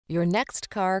Your next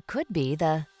car could be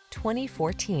the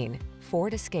 2014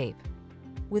 Ford Escape.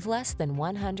 With less than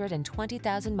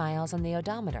 120,000 miles on the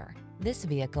odometer, this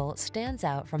vehicle stands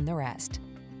out from the rest.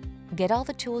 Get all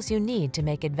the tools you need to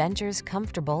make adventures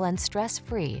comfortable and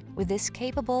stress-free with this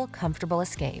capable, comfortable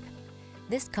Escape.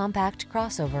 This compact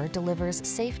crossover delivers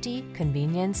safety,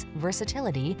 convenience,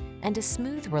 versatility, and a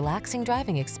smooth, relaxing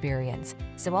driving experience,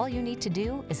 so all you need to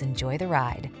do is enjoy the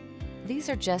ride. These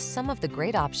are just some of the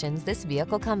great options this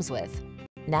vehicle comes with: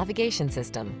 navigation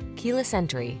system, keyless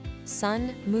entry,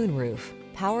 sun, moonroof,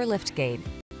 power liftgate,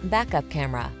 backup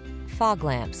camera, fog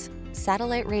lamps,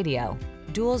 satellite radio,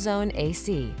 dual zone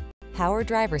AC, power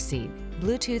driver's seat,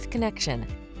 Bluetooth connection.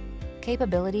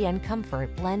 Capability and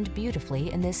comfort blend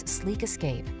beautifully in this sleek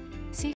Escape.